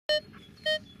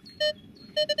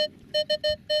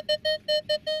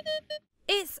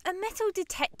It's a metal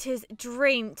detector's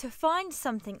dream to find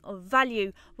something of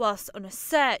value whilst on a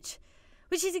search,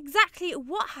 which is exactly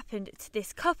what happened to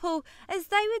this couple as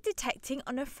they were detecting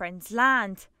on a friend's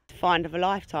land. Find of a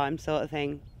lifetime sort of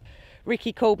thing.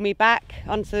 Ricky called me back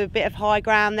onto a bit of high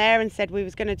ground there and said we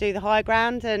was going to do the high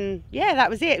ground, and yeah, that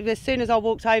was it. As soon as I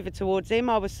walked over towards him,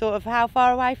 I was sort of, how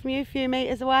far away from you? A few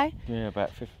metres away? Yeah,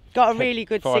 about 50. Got a really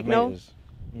good signal. Meters.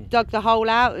 Dug the hole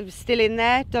out, it was still in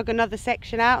there, dug another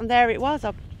section out, and there it was.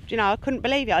 I couldn't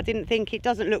believe it. I didn't think, it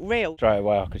doesn't look real. Straight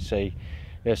away I could see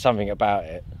there was something about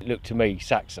it. It looked to me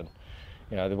Saxon,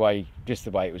 just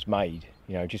the way it was made,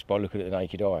 just by looking at the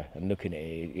naked eye and looking at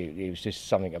it, it was just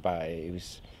something about it. It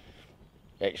was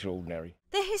extraordinary.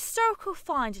 The historical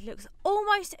find looks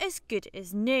almost as good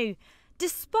as new,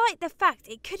 despite the fact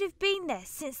it could have been there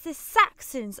since the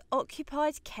Saxons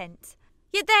occupied Kent.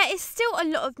 Yet there is still a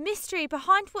lot of mystery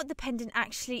behind what the pendant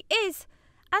actually is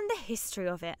and the history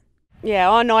of it.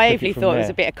 Yeah, I naively thought it was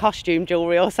a bit of costume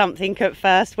jewellery or something at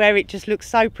first, where it just looks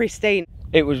so pristine.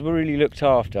 It was really looked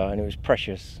after and it was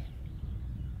precious,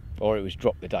 or it was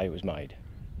dropped the day it was made.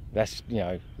 That's,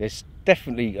 there's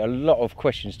definitely a lot of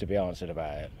questions to be answered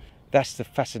about it. That's the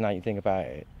fascinating thing about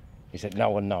it, is that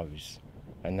no one knows.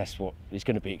 And that's what is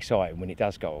going to be exciting when it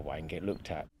does go away and get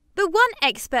looked at. But one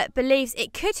expert believes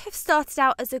it could have started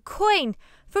out as a coin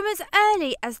from as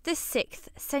early as the 6th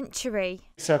century.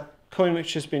 It's a coin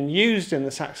which has been used in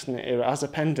the Saxon era as a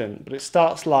pendant, but it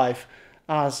starts life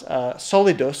as a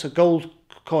solidus, a gold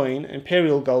coin,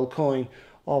 imperial gold coin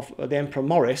of the Emperor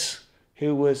Maurice,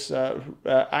 who was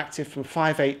active from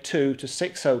 582 to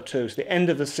 602, so the end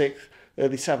of the 6th,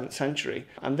 early 7th century.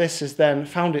 And this has then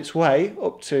found its way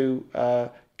up to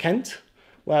Kent,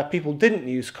 where people didn't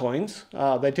use coins,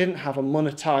 they didn't have a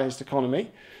monetised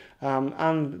economy,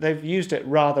 and they've used it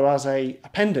rather as a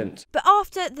pendant. But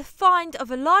after the find of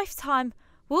a lifetime,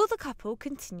 will the couple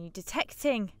continue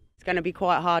detecting? It's going to be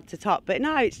quite hard to top, but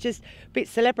no, it's just a bit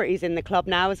celebrities in the club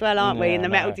now as well, aren't we, in the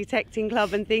metal detecting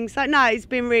club and things. So no, it's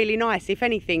been really nice. If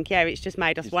anything, yeah, it's just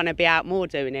made us want to be out more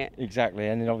doing it. Exactly,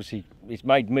 and then obviously it's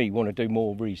made me want to do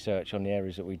more research on the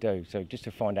areas that we do, so just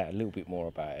to find out a little bit more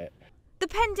about it. The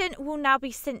pendant will now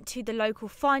be sent to the local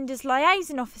finder's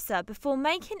liaison officer before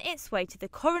making its way to the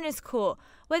coroner's court,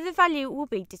 where the value will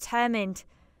be determined.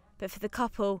 But for the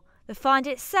couple, the find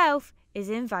itself is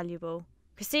invaluable.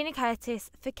 Christina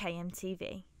Curtis for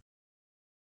KMTV.